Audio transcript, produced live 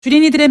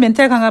주린이들의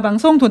멘탈 강화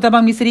방송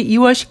돈다방 미스리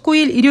 2월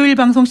 19일 일요일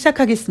방송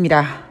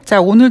시작하겠습니다.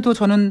 자, 오늘도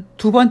저는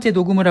두 번째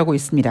녹음을 하고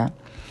있습니다.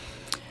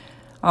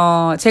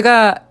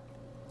 제가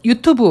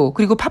유튜브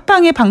그리고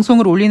팟빵에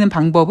방송을 올리는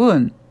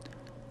방법은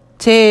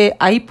제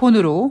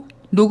아이폰으로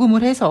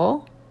녹음을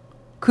해서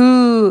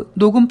그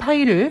녹음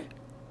파일을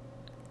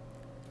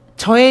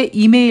저의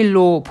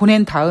이메일로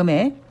보낸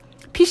다음에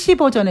PC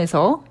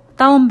버전에서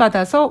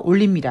다운받아서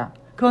올립니다.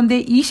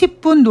 그런데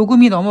 20분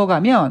녹음이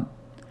넘어가면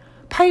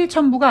파일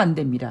첨부가 안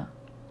됩니다.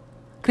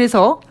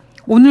 그래서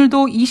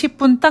오늘도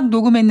 20분 딱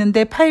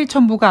녹음했는데 파일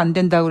첨부가 안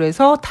된다고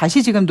그래서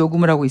다시 지금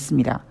녹음을 하고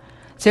있습니다.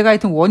 제가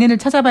하여튼 원인을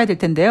찾아봐야 될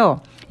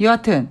텐데요.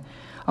 여하튼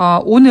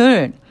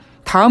오늘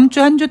다음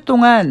주 한 주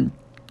동안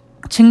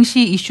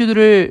증시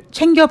이슈들을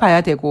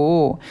챙겨봐야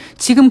되고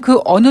지금 그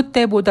어느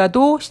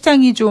때보다도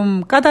시장이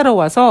좀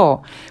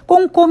까다로워서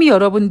꼼꼼히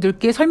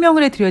여러분들께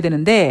설명을 해드려야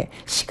되는데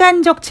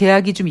시간적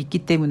제약이 좀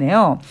있기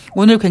때문에요.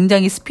 오늘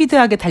굉장히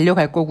스피드하게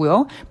달려갈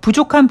거고요.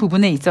 부족한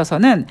부분에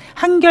있어서는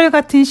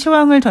한결같은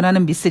시황을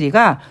전하는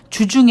미쓰리가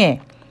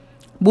주중에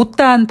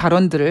못다한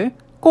발언들을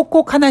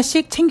꼭꼭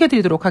하나씩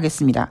챙겨드리도록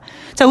하겠습니다.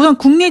 자, 우선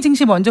국내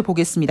증시 먼저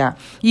보겠습니다.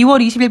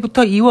 2월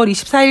 20일부터 2월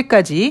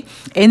 24일까지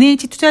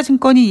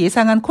NH투자증권이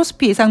예상한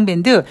코스피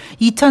예상밴드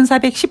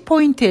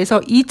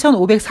 2410포인트에서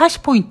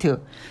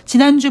 2540포인트,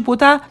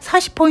 지난주보다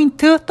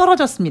 40포인트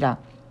떨어졌습니다.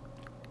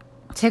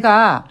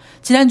 제가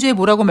지난주에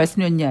뭐라고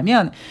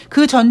말씀드렸냐면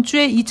그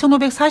전주에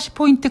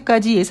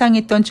 2540포인트까지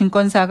예상했던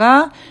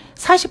증권사가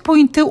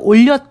 40포인트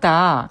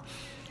올렸다.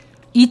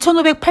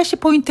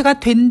 2580포인트가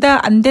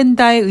된다 안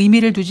된다의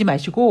의미를 두지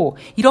마시고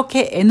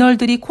이렇게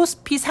애널들이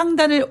코스피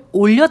상단을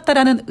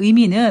올렸다라는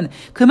의미는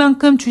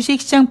그만큼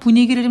주식시장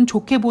분위기를 좀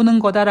좋게 보는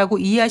거다라고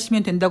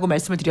이해하시면 된다고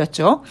말씀을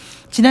드렸죠.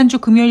 지난주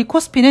금요일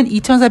코스피는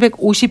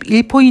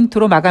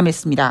 2451포인트로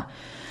마감했습니다.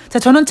 자,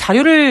 저는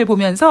자료를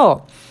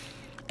보면서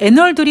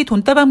애널들이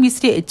돈다방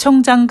미스리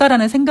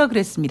애청자인가라는 생각을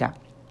했습니다.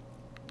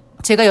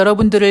 제가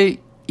여러분들을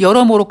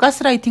여러모로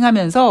가스라이팅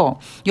하면서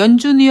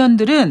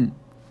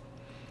연준위원들은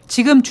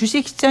지금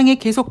주식시장에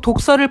계속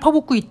독서를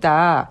퍼붓고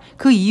있다.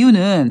 그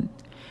이유는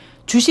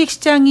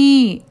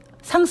주식시장이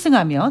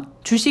상승하면,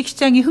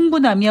 주식시장이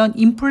흥분하면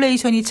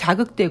인플레이션이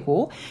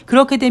자극되고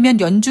그렇게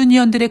되면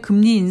연준위원들의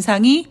금리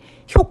인상이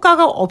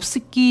효과가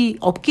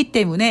없기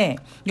때문에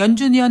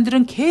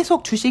연준위원들은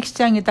계속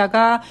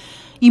주식시장에다가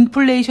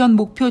인플레이션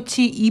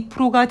목표치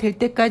 2%가 될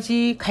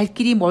때까지 갈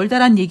길이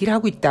멀다란 얘기를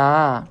하고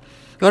있다.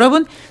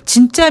 여러분,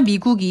 진짜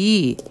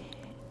미국이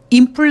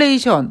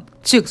인플레이션,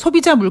 즉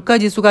소비자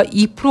물가지수가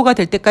 2%가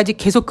될 때까지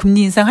계속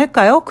금리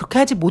인상할까요? 그렇게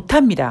하지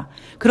못합니다.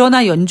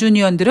 그러나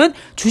연준위원들은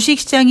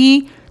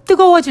주식시장이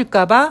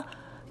뜨거워질까 봐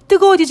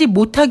뜨거워지지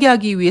못하게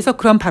하기 위해서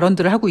그런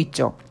발언들을 하고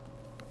있죠.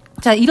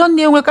 자, 이런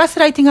내용을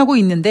가스라이팅하고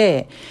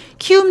있는데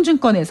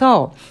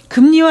키움증권에서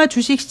금리와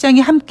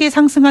주식시장이 함께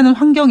상승하는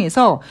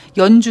환경에서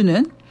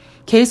연준은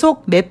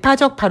계속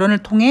매파적 발언을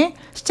통해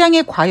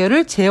시장의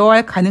과열을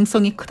제어할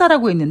가능성이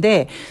크다라고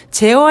했는데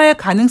제어할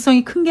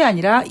가능성이 큰 게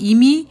아니라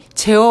이미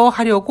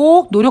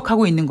제어하려고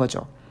노력하고 있는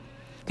거죠.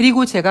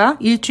 그리고 제가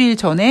일주일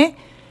전에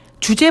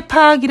주제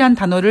파악이란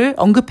단어를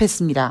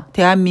언급했습니다.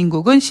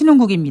 대한민국은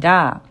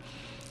신흥국입니다.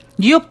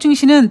 뉴욕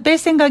증시는 뺄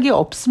생각이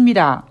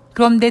없습니다.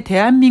 그런데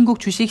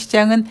대한민국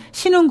주식시장은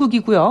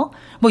신흥국이고요.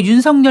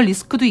 윤석열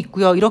리스크도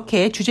있고요.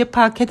 이렇게 주제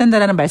파악해야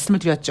된다는 말씀을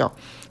드렸죠.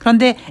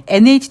 그런데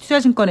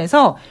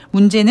NH투자증권에서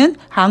문제는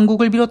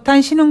한국을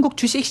비롯한 신흥국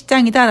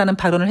주식시장이다라는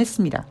발언을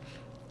했습니다.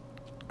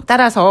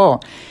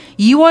 따라서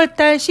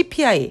 2월달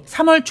CPI,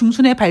 3월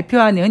중순에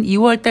발표하는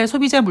 2월달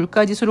소비자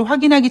물가지수를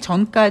확인하기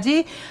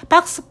전까지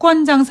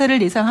박스권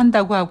장세를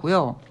예상한다고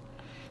하고요.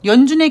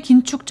 연준의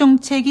긴축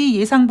정책이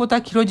예상보다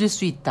길어질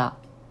수 있다.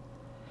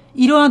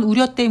 이러한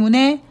우려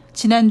때문에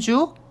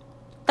지난주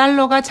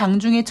달러가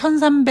장중에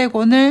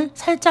 1,300원을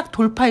살짝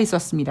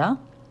돌파했었습니다.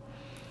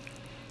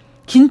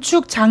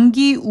 긴축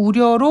장기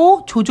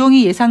우려로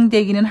조정이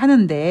예상되기는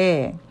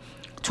하는데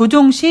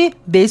조정 시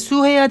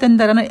매수해야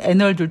된다라는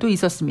애널들도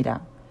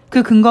있었습니다.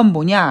 그 근거는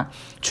뭐냐?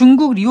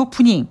 중국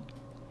리오프닝,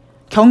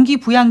 경기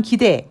부양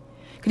기대,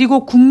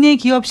 그리고 국내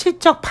기업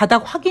실적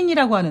바닥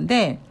확인이라고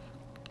하는데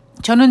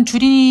저는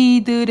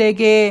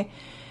주린이들에게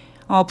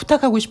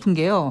부탁하고 싶은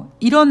게요.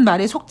 이런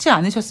말에 속지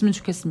않으셨으면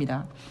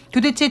좋겠습니다.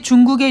 도대체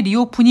중국의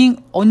리오프닝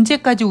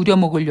언제까지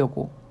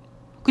우려먹으려고?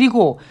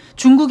 그리고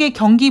중국의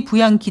경기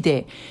부양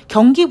기대.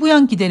 경기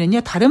부양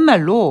기대는요. 다른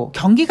말로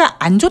경기가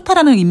안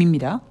좋다라는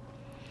의미입니다.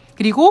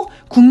 그리고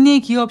국내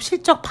기업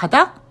실적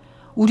바닥?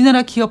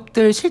 우리나라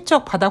기업들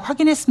실적 바닥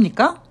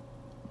확인했습니까?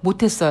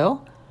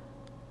 못했어요.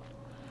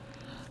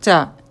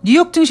 자,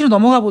 뉴욕 증시로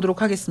넘어가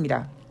보도록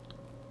하겠습니다.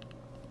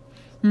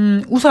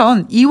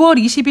 우선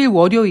 2월 20일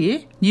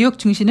월요일 뉴욕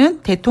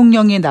증시는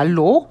대통령의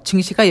날로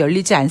증시가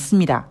열리지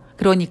않습니다.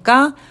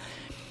 그러니까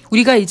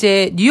우리가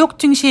이제 뉴욕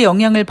증시의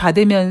영향을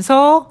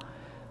받으면서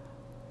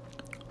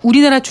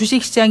우리나라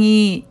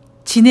주식시장이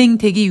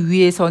진행되기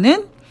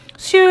위해서는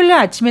수요일날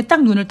아침에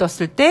딱 눈을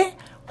떴을 때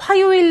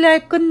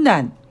화요일날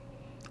끝난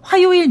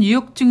화요일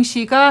뉴욕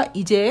증시가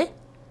이제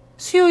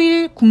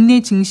수요일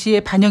국내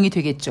증시에 반영이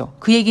되겠죠.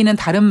 그 얘기는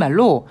다른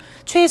말로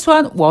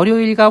최소한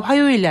월요일과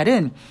화요일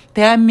날은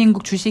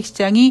대한민국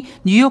주식시장이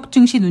뉴욕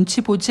증시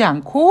눈치 보지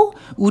않고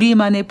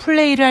우리만의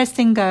플레이를 할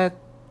생각을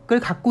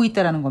갖고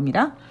있다는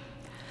겁니다.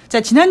 자,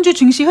 지난주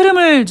증시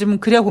흐름을 좀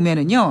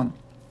그려보면은요.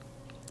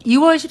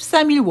 2월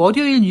 13일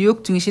월요일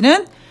뉴욕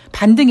증시는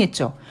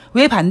반등했죠.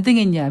 왜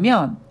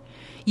반등했냐면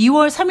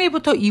 2월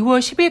 3일부터 2월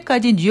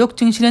 10일까지 뉴욕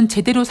증시는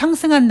제대로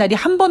상승한 날이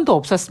한 번도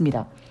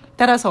없었습니다.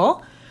 따라서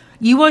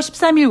 2월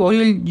 13일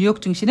월요일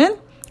뉴욕 증시는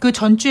그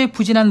전주의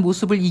부진한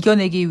모습을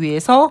이겨내기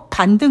위해서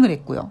반등을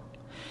했고요.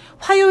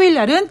 화요일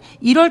날은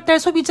 1월달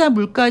소비자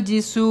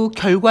물가지수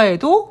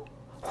결과에도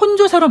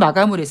혼조세로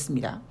마감을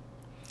했습니다.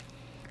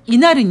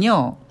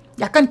 이날은요,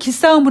 약간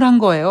기싸움을 한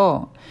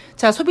거예요.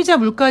 자, 소비자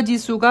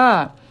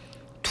물가지수가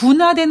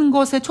둔화되는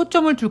것에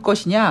초점을 둘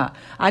것이냐,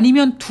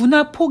 아니면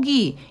둔화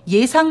폭이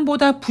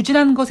예상보다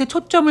부진한 것에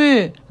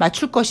초점을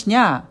맞출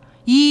것이냐,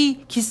 이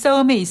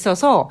기싸움에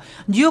있어서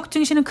뉴욕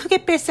증시는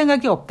크게 뺄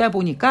생각이 없다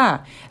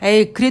보니까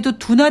그래도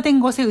둔화된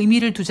것에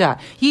의미를 두자.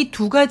 이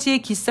두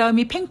가지의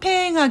기싸움이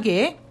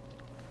팽팽하게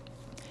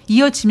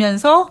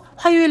이어지면서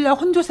화요일 날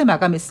혼조세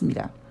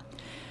마감했습니다.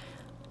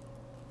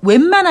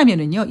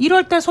 웬만하면은요,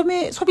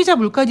 1월달 소비자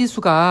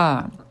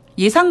물가지수가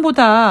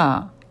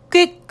예상보다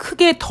꽤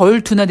크게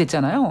덜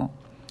둔화됐잖아요.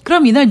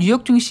 그럼 이날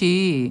뉴욕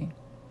증시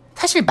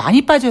사실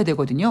많이 빠져야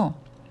되거든요.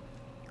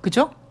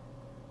 그죠?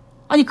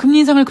 아니, 금리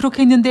인상을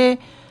그렇게 했는데,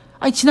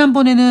 아니,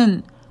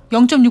 지난번에는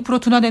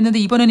 0.6% 둔화됐는데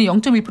이번에는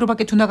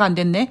 0.1%밖에 둔화가 안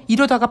됐네?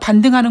 이러다가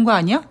반등하는 거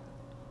아니야?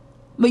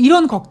 뭐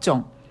이런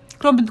걱정.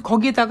 그러면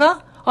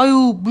거기에다가,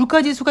 아유,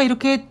 물가지수가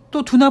이렇게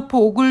또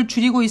둔화폭을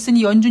줄이고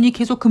있으니 연준이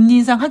계속 금리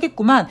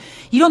인상하겠구만.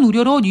 이런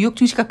우려로 뉴욕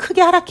증시가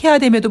크게 하락해야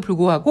됨에도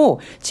불구하고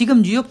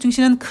지금 뉴욕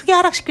증시는 크게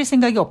하락시킬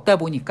생각이 없다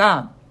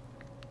보니까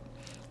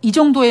이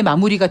정도의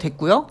마무리가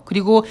됐고요.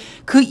 그리고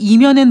그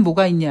이면엔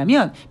뭐가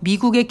있냐면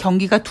미국의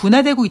경기가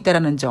둔화되고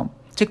있다는 점.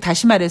 즉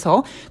다시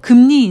말해서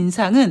금리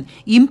인상은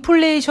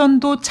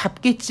인플레이션도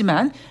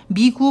잡겠지만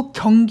미국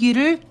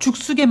경기를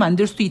죽쓰게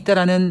만들 수도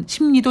있다는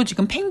심리도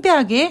지금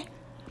팽배하게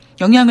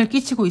영향을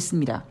끼치고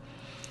있습니다.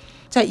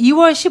 자,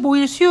 2월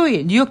 15일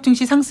수요일 뉴욕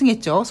증시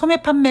상승했죠.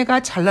 소매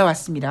판매가 잘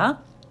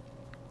나왔습니다.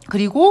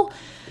 그리고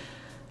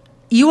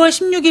 2월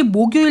 16일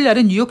목요일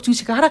날은 뉴욕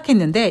증시가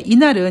하락했는데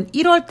이날은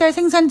 1월달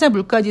생산자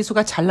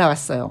물가지수가 잘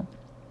나왔어요.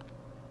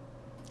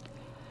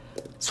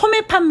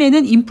 소매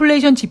판매는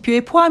인플레이션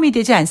지표에 포함이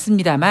되지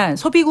않습니다만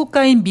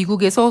소비국가인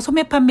미국에서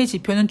소매 판매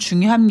지표는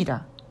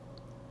중요합니다.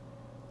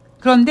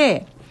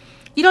 그런데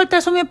 1월달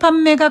소매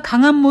판매가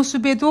강한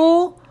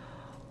모습에도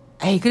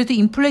그래도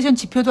인플레이션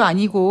지표도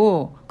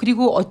아니고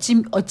그리고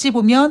어찌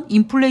보면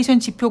인플레이션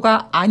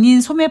지표가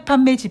아닌 소매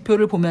판매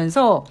지표를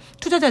보면서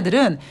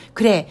투자자들은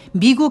그래,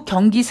 미국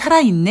경기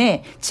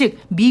살아있네. 즉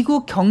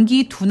미국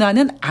경기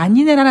둔화는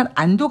아니네라는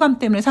안도감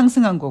때문에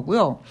상승한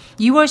거고요.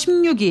 2월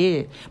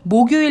 16일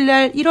목요일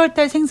날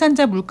 1월달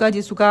생산자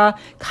물가지수가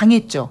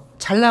강했죠.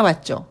 잘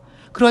나왔죠.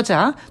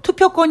 그러자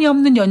투표권이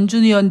없는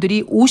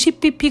연준위원들이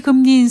 50bp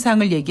금리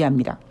인상을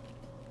얘기합니다.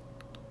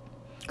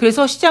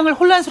 그래서 시장을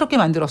혼란스럽게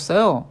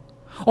만들었어요.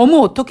 어머,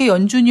 어떻게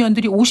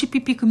연준위원들이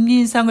 50bp 금리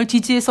인상을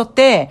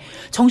지지했었대.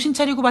 정신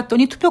차리고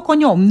봤더니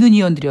투표권이 없는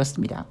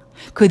위원들이었습니다.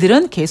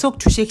 그들은 계속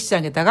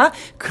주식시장에다가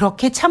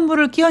그렇게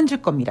찬물을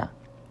끼얹을 겁니다.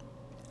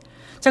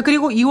 자,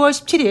 그리고 2월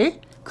 17일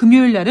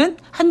금요일 날은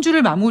한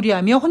주를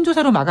마무리하며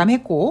혼조세로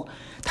마감했고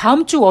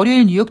다음 주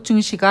월요일 뉴욕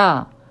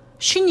증시가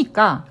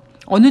쉬니까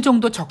어느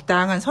정도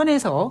적당한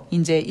선에서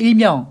이제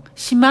일명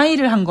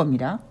심하이를 한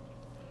겁니다.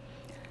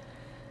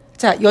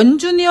 자,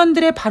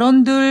 연준위원들의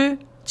발언들,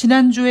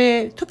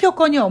 지난주에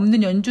투표권이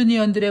없는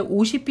연준위원들의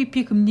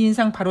 50bp 금리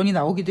인상 발언이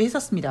나오기도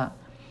했었습니다.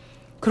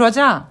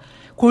 그러자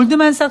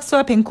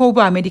골드만삭스와 뱅크 오브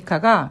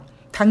아메리카가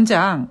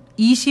당장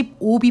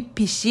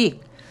 25bp씩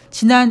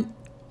지난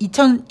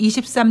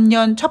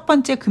 2023년 첫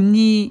번째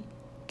금리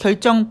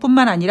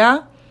결정뿐만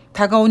아니라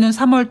다가오는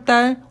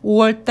 3월달,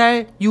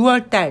 5월달,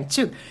 6월달,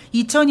 즉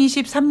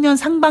 2023년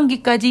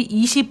상반기까지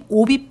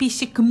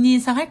 25bp씩 금리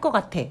인상할 것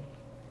같아.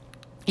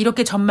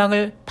 이렇게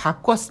전망을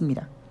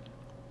바꿨습니다.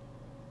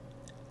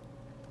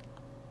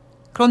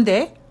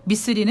 그런데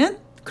미쓰리는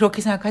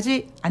그렇게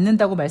생각하지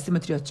않는다고 말씀을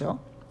드렸죠.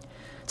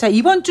 자,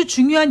 이번 주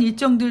중요한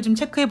일정들 좀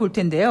체크해 볼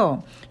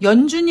텐데요.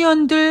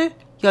 연준위원들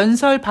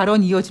연설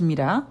발언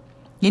이어집니다.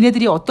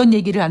 얘네들이 어떤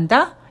얘기를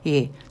한다?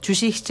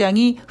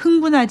 주식시장이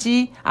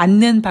흥분하지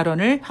않는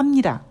발언을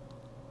합니다.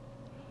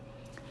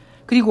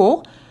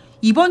 그리고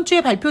이번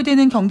주에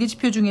발표되는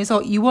경제지표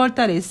중에서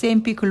 2월달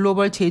S&P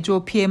글로벌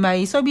제조업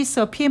PMI,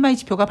 서비스업 PMI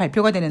지표가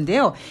발표가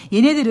되는데요.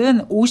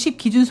 얘네들은 50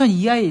 기준선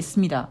이하에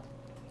있습니다.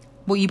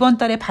 뭐 이번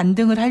달에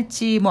반등을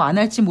할지 뭐 안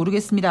할지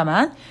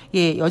모르겠습니다만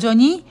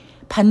여전히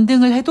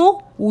반등을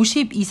해도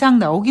 50 이상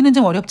나오기는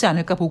좀 어렵지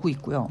않을까 보고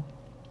있고요.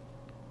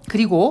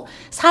 그리고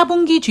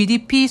 4분기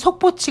GDP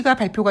속보치가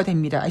발표가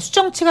됩니다.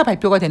 수정치가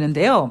발표가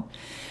되는데요.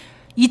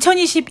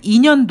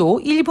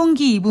 2022년도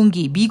 1분기,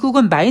 2분기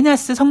미국은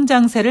마이너스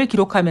성장세를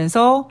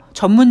기록하면서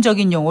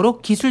전문적인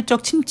용어로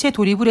기술적 침체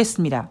돌입을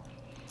했습니다.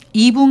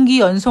 2분기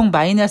연속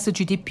마이너스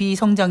GDP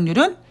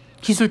성장률은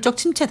기술적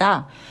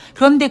침체다.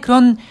 그런데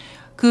그런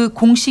그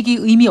공식이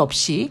의미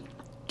없이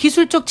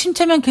기술적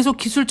침체면 계속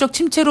기술적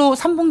침체로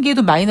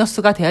 3분기에도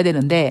마이너스가 돼야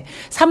되는데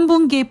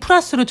 3분기에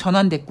플러스로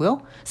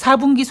전환됐고요.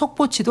 4분기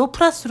속보치도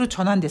플러스로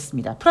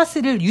전환됐습니다.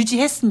 플러스를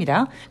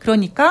유지했습니다.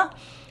 그러니까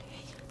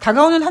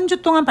다가오는 한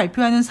주 동안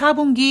발표하는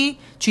 4분기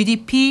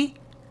GDP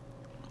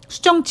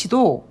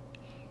수정치도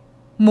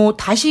뭐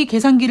다시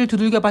계산기를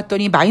두들겨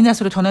봤더니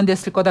마이너스로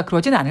전환됐을 거다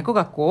그러진 않을 것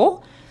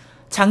같고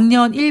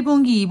작년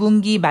 1분기,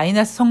 2분기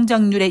마이너스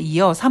성장률에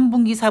이어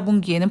 3분기,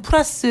 4분기에는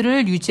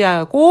플러스를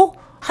유지하고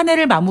한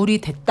해를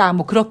마무리됐다.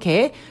 뭐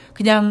그렇게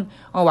그냥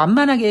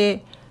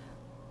완만하게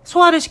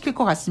소화를 시킬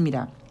것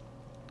같습니다.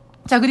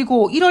 자,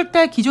 그리고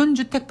 1월달 기존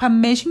주택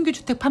판매, 신규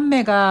주택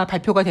판매가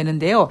발표가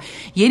되는데요.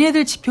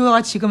 얘네들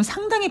지표가 지금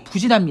상당히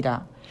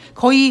부진합니다.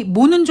 거의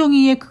모는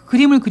종이의 그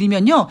그림을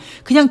그리면요.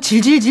 그냥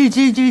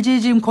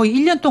질질질질질질 지금 거의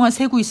 1년 동안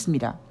세고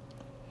있습니다.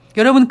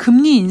 여러분,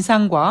 금리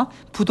인상과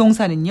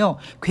부동산은요,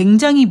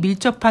 굉장히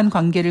밀접한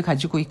관계를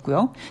가지고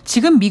있고요.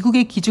 지금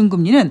미국의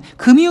기준금리는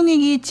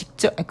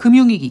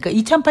금융위기, 그러니까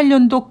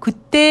 2008년도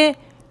그때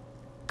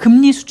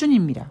금리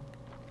수준입니다.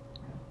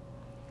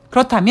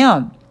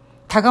 그렇다면,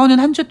 다가오는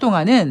한 주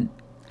동안은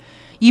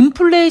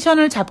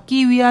인플레이션을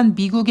잡기 위한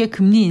미국의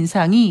금리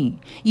인상이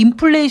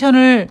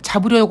인플레이션을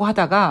잡으려고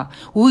하다가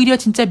오히려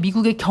진짜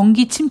미국의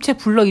경기 침체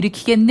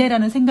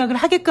불러일으키겠네라는 생각을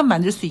하게끔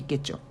만들 수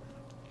있겠죠.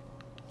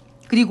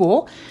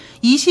 그리고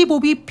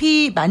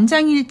 25bp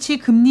만장일치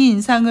금리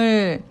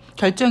인상을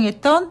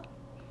결정했던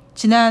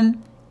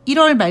지난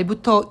 1월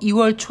말부터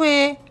 2월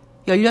초에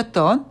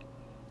열렸던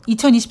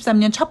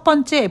 2023년 첫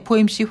번째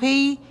FOMC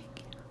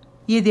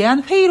회의에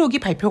대한 회의록이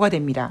발표가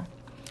됩니다.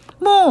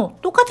 뭐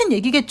똑같은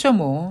얘기겠죠.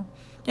 뭐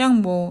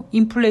그냥 뭐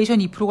인플레이션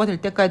 2%가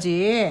될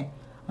때까지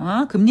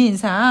금리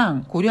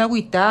인상 고려하고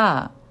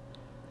있다.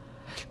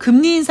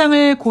 금리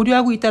인상을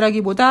고려하고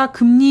있다라기보다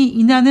금리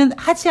인하는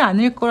하지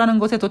않을 거라는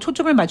것에 더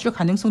초점을 맞출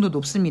가능성도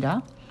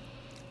높습니다.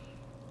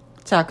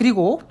 자,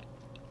 그리고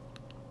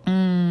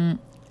 1월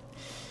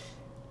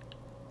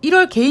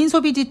개인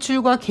소비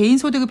지출과 개인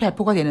소득이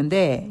발표가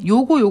되는데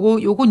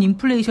요건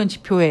인플레이션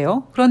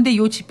지표예요. 그런데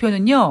요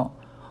지표는요.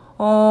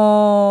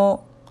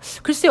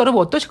 글쎄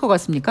여러분 어떠실 것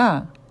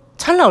같습니까?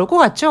 잘 나올 것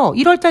같죠?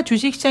 1월달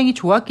주식시장이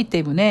좋았기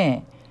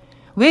때문에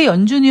왜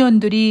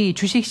연준위원들이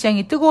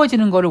주식시장이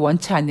뜨거워지는 거를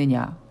원치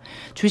않느냐.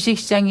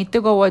 주식시장이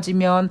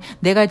뜨거워지면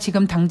내가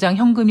지금 당장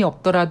현금이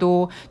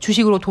없더라도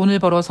주식으로 돈을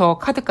벌어서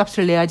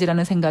카드값을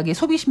내야지라는 생각에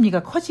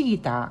소비심리가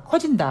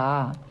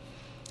커진다.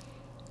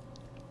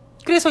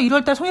 그래서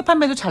 1월달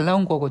소매판매도 잘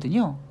나온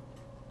거거든요.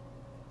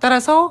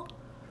 따라서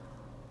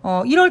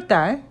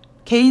 1월달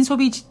개인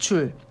소비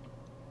지출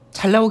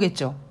잘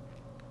나오겠죠.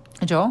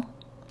 그죠?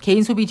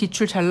 개인 소비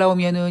지출 잘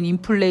나오면은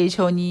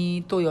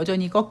인플레이션이 또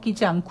여전히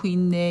꺾이지 않고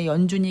있네.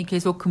 연준이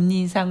계속 금리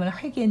인상을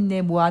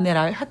하겠네.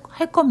 뭐하네라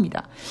할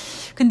겁니다.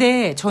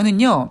 근데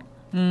저는요.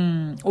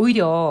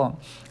 오히려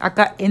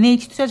아까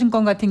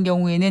NH투자증권 같은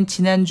경우에는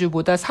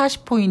지난주보다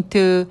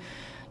 40포인트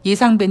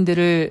예상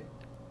밴드를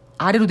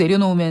아래로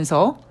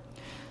내려놓으면서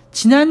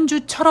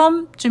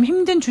지난주처럼 좀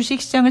힘든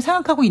주식시장을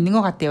생각하고 있는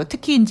것 같아요.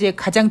 특히 이제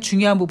가장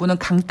중요한 부분은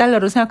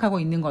강달러를 생각하고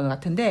있는 것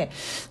같은데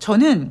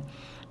저는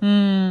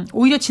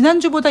오히려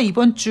지난주보다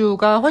이번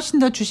주가 훨씬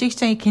더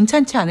주식시장이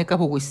괜찮지 않을까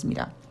보고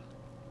있습니다.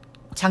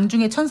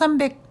 장중에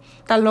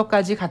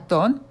 1,300달러까지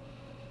갔던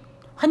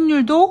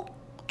환율도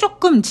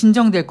조금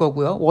진정될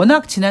거고요.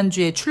 워낙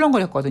지난주에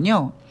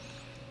출렁거렸거든요.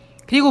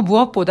 그리고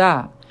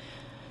무엇보다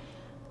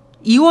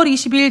 2월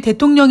 20일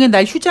대통령의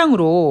날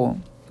휴장으로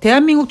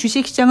대한민국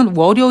주식시장은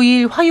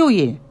월요일,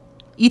 화요일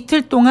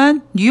이틀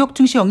동안 뉴욕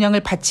증시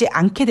영향을 받지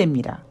않게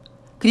됩니다.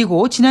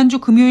 그리고 지난주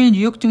금요일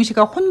뉴욕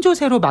증시가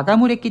혼조세로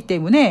마감을 했기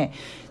때문에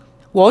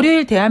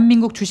월요일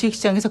대한민국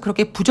주식시장에서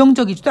그렇게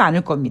부정적이지도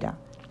않을 겁니다.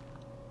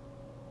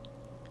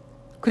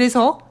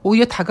 그래서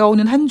오히려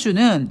다가오는 한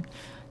주는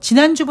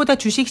지난주보다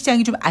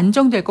주식시장이 좀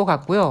안정될 것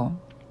같고요.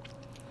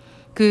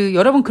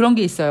 여러분 그런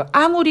게 있어요.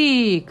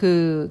 아무리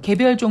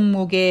개별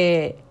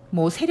종목에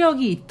뭐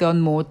세력이 있던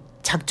뭐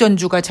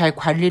작전주가 잘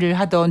관리를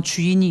하던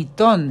주인이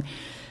있던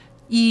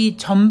이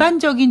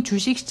전반적인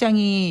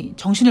주식시장이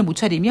정신을 못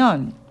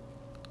차리면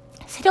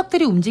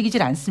세력들이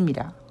움직이질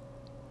않습니다.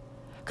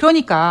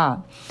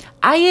 그러니까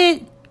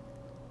아예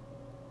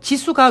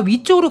지수가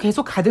위쪽으로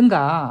계속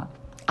가든가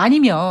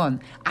아니면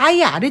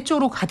아예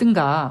아래쪽으로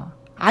가든가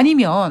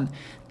아니면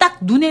딱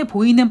눈에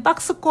보이는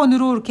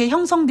박스권으로 이렇게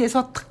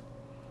형성돼서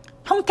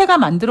형태가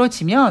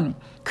만들어지면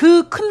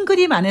그 큰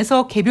그림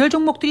안에서 개별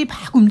종목들이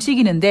막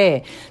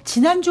움직이는데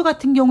지난주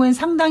같은 경우엔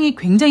상당히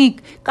굉장히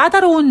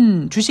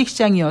까다로운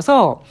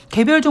주식시장이어서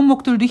개별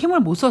종목들도 힘을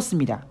못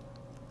썼습니다.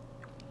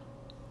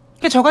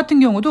 그러니까 저 같은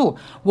경우도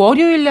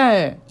월요일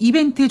날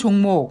이벤트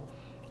종목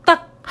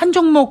딱 한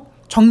종목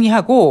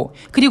정리하고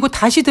그리고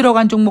다시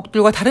들어간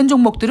종목들과 다른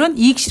종목들은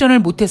이익 실현을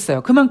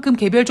못했어요. 그만큼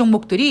개별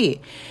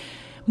종목들이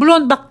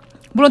물론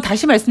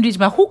다시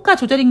말씀드리지만 호가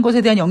조절인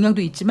것에 대한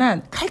영향도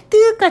있지만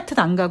갈듯갈듯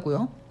안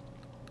가고요.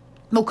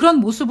 뭐 그런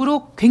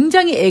모습으로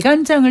굉장히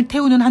애간장을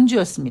태우는 한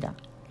주였습니다.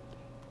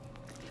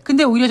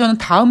 근데 오히려 저는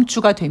다음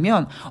주가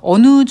되면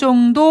어느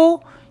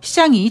정도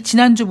시장이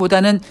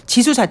지난주보다는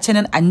지수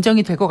자체는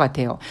안정이 될 것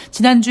같아요.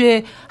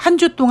 지난주에 한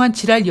주 동안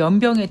지랄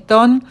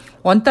연병했던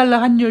원달러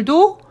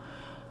환율도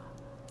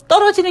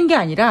떨어지는 게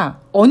아니라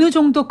어느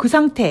정도 그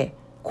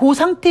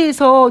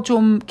상태에서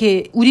좀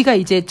이렇게 우리가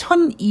이제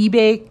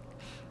 1200달러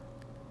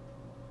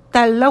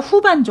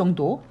후반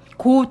정도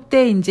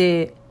그때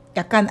이제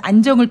약간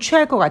안정을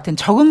취할 것 같은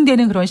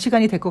적응되는 그런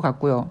시간이 될 것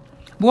같고요.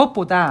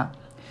 무엇보다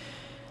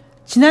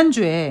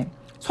지난주에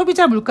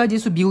소비자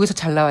물가지수 미국에서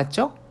잘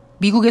나왔죠?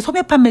 미국의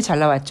소매 판매 잘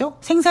나왔죠?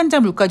 생산자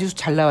물가지수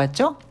잘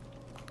나왔죠?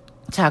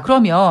 자,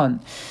 그러면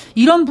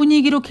이런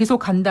분위기로 계속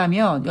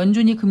간다면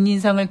연준이 금리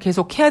인상을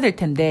계속 해야 될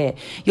텐데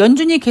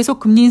연준이 계속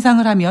금리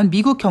인상을 하면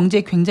미국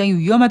경제에 굉장히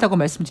위험하다고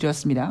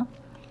말씀드렸습니다.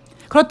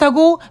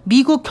 그렇다고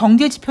미국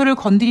경제 지표를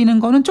건드리는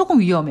거는 조금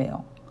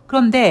위험해요.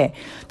 그런데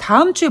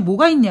다음 주에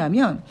뭐가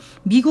있냐면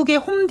미국의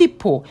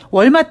홈디포,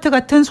 월마트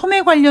같은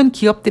소매 관련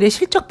기업들의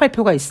실적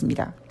발표가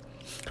있습니다.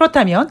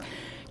 그렇다면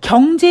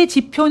경제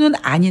지표는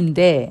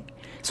아닌데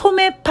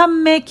소매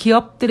판매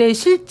기업들의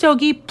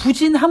실적이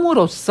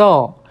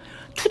부진함으로써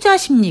투자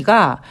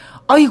심리가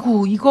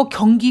아이고 이거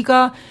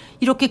경기가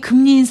이렇게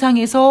금리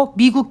인상해서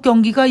미국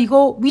경기가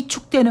이거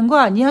위축되는 거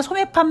아니야?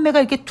 소매 판매가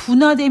이렇게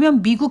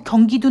둔화되면 미국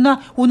경기 둔화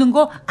오는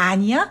거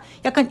아니야?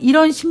 약간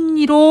이런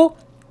심리로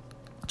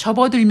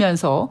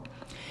접어들면서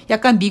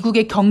약간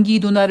미국의 경기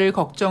둔화를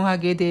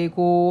걱정하게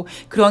되고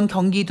그런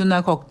경기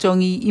둔화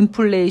걱정이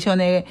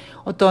인플레이션의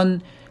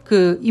어떤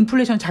그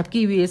인플레이션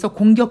잡기 위해서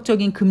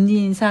공격적인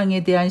금리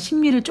인상에 대한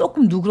심리를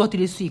조금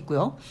누그러뜨릴 수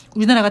있고요.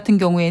 우리나라 같은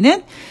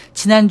경우에는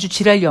지난주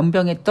지랄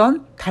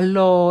연병했던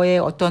달러의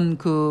어떤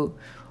그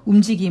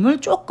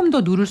움직임을 조금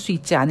더 누를 수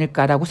있지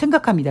않을까라고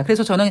생각합니다.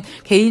 그래서 저는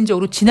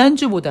개인적으로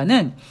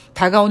지난주보다는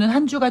다가오는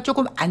한 주가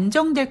조금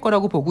안정될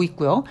거라고 보고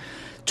있고요.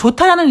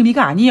 좋다라는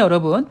의미가 아니에요,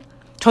 여러분.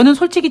 저는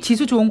솔직히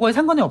지수 좋은 거에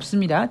상관이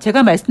없습니다.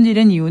 제가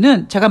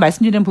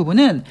말씀드리는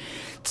부분은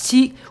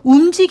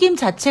움직임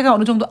자체가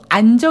어느 정도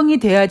안정이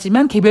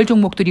돼야지만 개별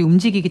종목들이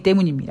움직이기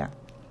때문입니다.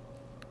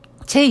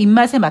 제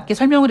입맛에 맞게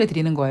설명을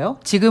해드리는 거예요.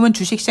 지금은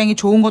주식시장이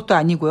좋은 것도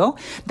아니고요.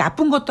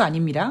 나쁜 것도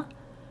아닙니다.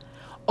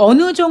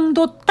 어느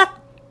정도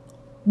딱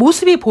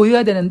모습이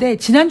보여야 되는데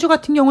지난주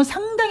같은 경우는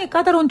상당히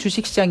까다로운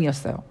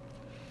주식시장이었어요.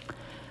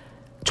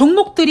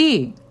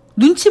 종목들이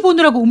눈치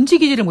보느라고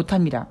움직이지를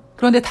못합니다.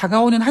 그런데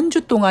다가오는 한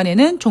주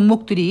동안에는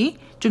종목들이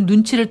좀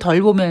눈치를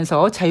덜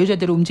보면서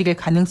자유자재로 움직일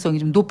가능성이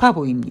좀 높아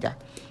보입니다.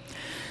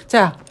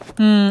 자,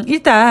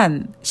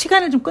 일단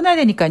시간을 좀 끊어야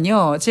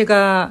되니까요.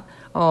 제가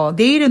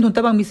내일은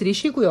돈다방 미쓰리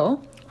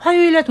쉬고요.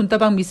 화요일날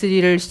돈다방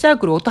미쓰리를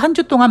시작으로 또 한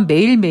주 동안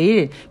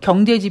매일매일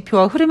경제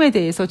지표와 흐름에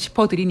대해서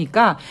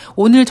짚어드리니까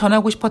오늘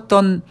전하고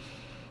싶었던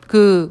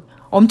그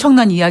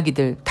엄청난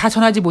이야기들, 다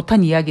전하지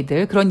못한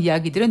이야기들, 그런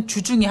이야기들은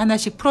주중에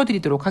하나씩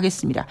풀어드리도록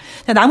하겠습니다.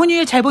 자, 남은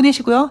휴일 잘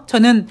보내시고요.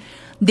 저는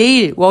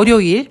내일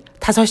월요일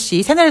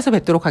 5시 새날에서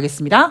뵙도록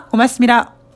하겠습니다. 고맙습니다.